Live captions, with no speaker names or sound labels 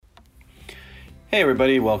Hey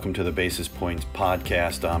everybody, welcome to the Basis Points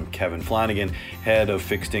podcast. I'm Kevin Flanagan, head of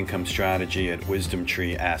fixed income strategy at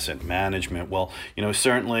WisdomTree Asset Management. Well,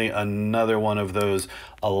 certainly another one of those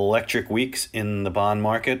electric weeks in the bond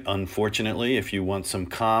market. Unfortunately, if you want some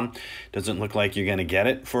calm, doesn't look like you're going to get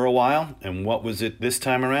it for a while. And what was it this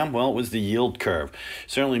time around? Well, it was the yield curve.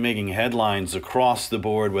 Certainly making headlines across the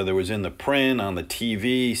board, whether it was in the print, on the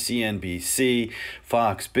TV, CNBC,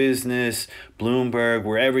 Fox Business, Bloomberg,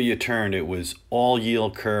 wherever you turned, it was all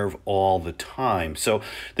yield curve all the time. So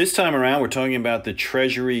this time around, we're talking about the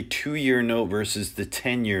Treasury 2-year note versus the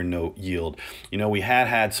 10-year note yield. We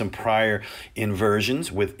had some prior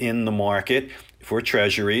inversions within the market for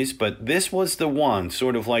treasuries, but this was the one,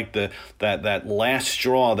 sort of like that last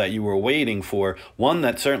straw that you were waiting for, one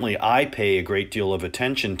that certainly I pay a great deal of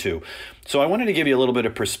attention to. So I wanted to give you a little bit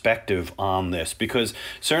of perspective on this, because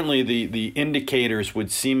certainly the indicators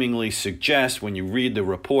would seemingly suggest, when you read the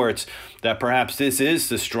reports, that perhaps this is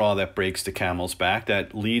the straw that breaks the camel's back,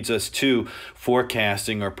 that leads us to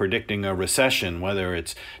forecasting or predicting a recession, whether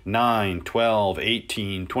it's 9, 12,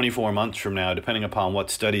 18, 24 months from now, depending upon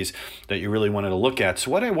what studies that you really wanted to look at.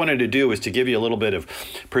 So what I wanted to do is to give you a little bit of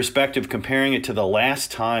perspective, comparing it to the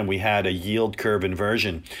last time we had a yield curve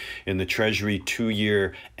inversion in the Treasury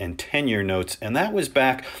 2-year and 10-year notes, and that was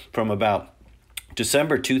back from about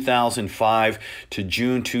December 2005 to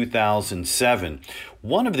June 2007.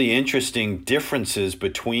 One of the interesting differences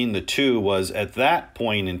between the two was, at that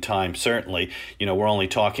point in time, certainly, we're only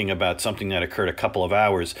talking about something that occurred a couple of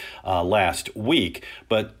hours last week,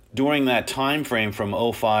 but during that time frame from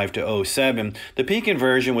 05 to 07, the peak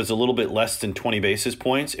inversion was a little bit less than 20 basis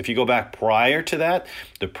points. If you go back prior to that,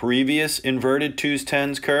 the previous inverted 2s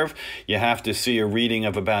 10s curve, you have to see a reading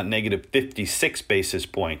of about negative 56 basis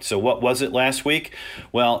points. So what was it last week?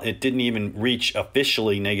 Well, it didn't even reach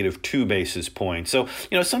officially negative 2 basis points. So,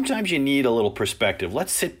 sometimes you need a little perspective.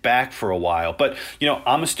 Let's sit back for a while. But,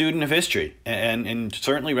 I'm a student of history and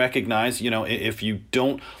certainly recognize, if you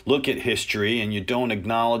don't look at history and you don't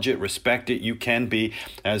acknowledge it, respect it, you can be,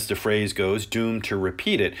 as the phrase goes, doomed to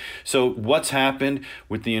repeat it. So what's happened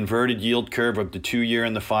with the inverted yield curve of the 2-year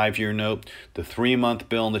and the 5-year note, the 3-month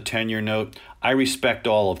bill and the 10-year note? I respect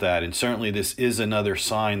all of that, and certainly this is another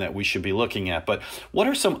sign that we should be looking at. But what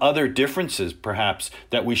are some other differences, perhaps,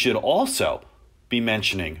 that we should also be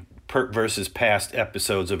mentioning versus past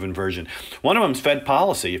episodes of inversion? One of them is Fed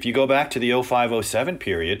policy. If you go back to the 05-07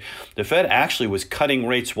 period, the Fed actually was cutting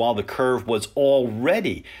rates while the curve was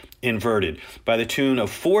already inverted by the tune of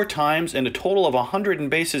 4 times and a total of 100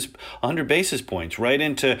 basis points right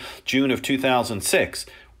into June of 2006.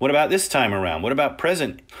 What about this time around? What about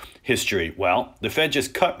present history? Well, the Fed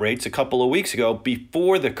just cut rates a couple of weeks ago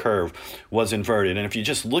before the curve was inverted. And if you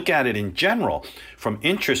just look at it in general from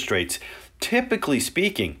interest rates, typically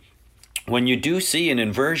speaking, when you do see an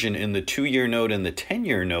inversion in the 2-year note and the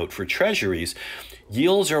 10-year note for treasuries,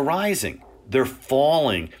 yields are rising. They're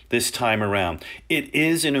falling this time around. It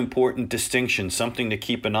is an important distinction, something to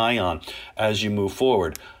keep an eye on as you move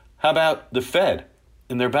forward. How about the Fed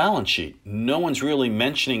in their balance sheet? No one's really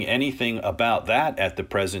mentioning anything about that at the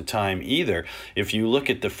present time either. If you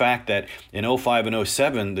look at the fact that in 05 and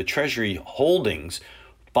 07, the Treasury holdings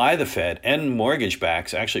by the Fed and mortgage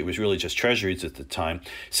backs, actually it was really just treasuries at the time,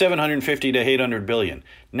 750 to 800 billion.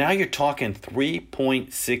 Now you're talking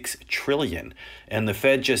 3.6 trillion, and the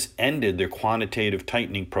Fed just ended their quantitative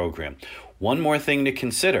tightening program. One more thing to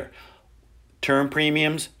consider: term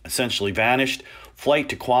premiums essentially vanished. Flight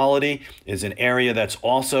to quality is an area that's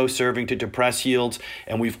also serving to depress yields.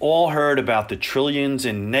 And we've all heard about the trillions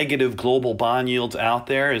in negative global bond yields out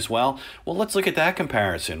there as well. Well, let's look at that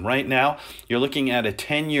comparison. Right now, you're looking at a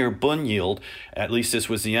 10-year bund yield, at least this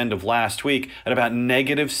was the end of last week, at about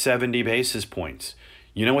negative 70 basis points.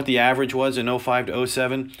 You know what the average was in 05 to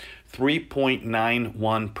 07?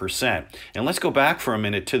 3.91%. And let's go back for a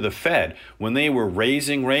minute to the Fed. When they were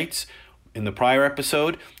raising rates, in the prior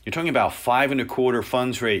episode, you're talking about 5.25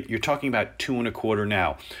 funds rate. You're talking about 2.25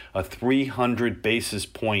 now, a 300 basis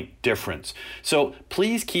point difference. So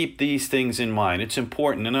please keep these things in mind. It's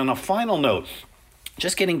important. And on a final note,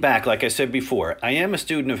 just getting back, like I said before, I am a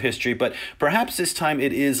student of history, but perhaps this time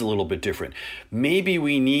it is a little bit different. Maybe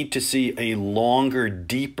we need to see a longer,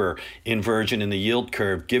 deeper inversion in the yield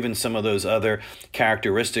curve, given some of those other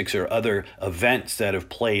characteristics or other events that have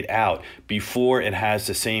played out before it has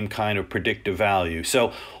the same kind of predictive value.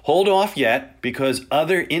 So hold off yet, because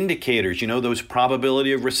other indicators, those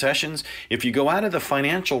probability of recessions, if you go out of the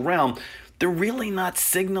financial realm, they're really not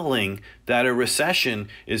signaling that a recession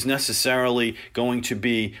is necessarily going to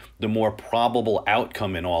be the more probable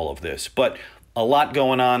outcome in all of this. But a lot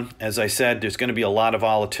going on. As I said, there's going to be a lot of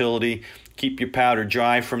volatility. Keep your powder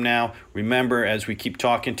dry from now. Remember, as we keep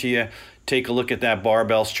talking to you, take a look at that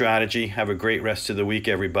barbell strategy. Have a great rest of the week,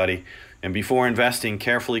 everybody. And before investing,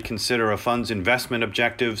 carefully consider a fund's investment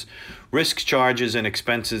objectives, risks, charges, and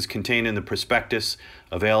expenses contained in the prospectus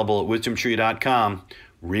available at wisdomtree.com.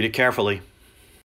 Read it carefully.